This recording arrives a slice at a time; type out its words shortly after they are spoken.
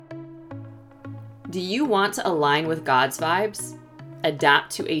Do you want to align with God's vibes,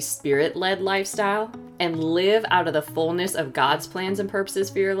 adapt to a spirit-led lifestyle, and live out of the fullness of God's plans and purposes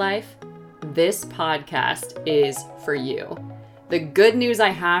for your life? This podcast is for you. The good news I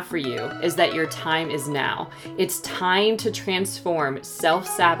have for you is that your time is now. It's time to transform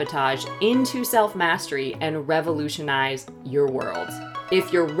self-sabotage into self-mastery and revolutionize your world.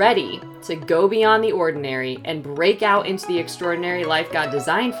 If you're ready to go beyond the ordinary and break out into the extraordinary life God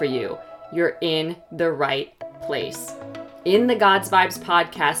designed for you, you're in the right place. In the God's Vibes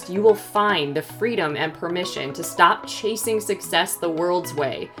podcast, you will find the freedom and permission to stop chasing success the world's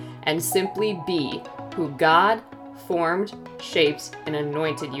way and simply be who God formed, shaped, and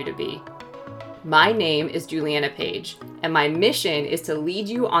anointed you to be. My name is Juliana Page, and my mission is to lead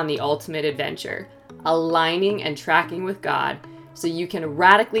you on the ultimate adventure, aligning and tracking with God so you can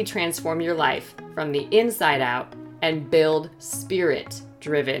radically transform your life from the inside out and build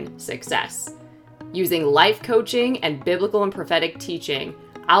spirit-driven success. Using life coaching and biblical and prophetic teaching,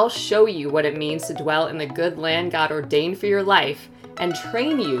 I'll show you what it means to dwell in the good land God ordained for your life and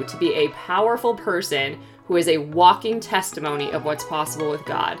train you to be a powerful person who is a walking testimony of what's possible with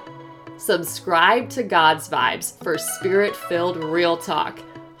God. Subscribe to God's Vibes for spirit-filled real talk,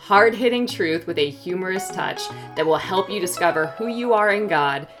 hard-hitting truth with a humorous touch that will help you discover who you are in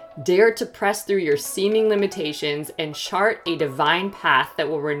God, dare to press through your seeming limitations, and chart a divine path that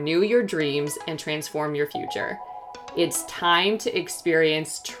will renew your dreams and transform your future. It's time to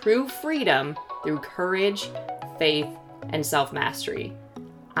experience true freedom through courage, faith, and self-mastery.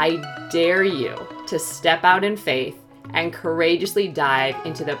 I dare you to step out in faith and courageously dive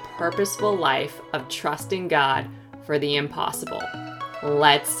into the purposeful life of trusting God for the impossible.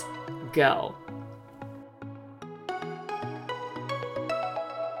 Let's go.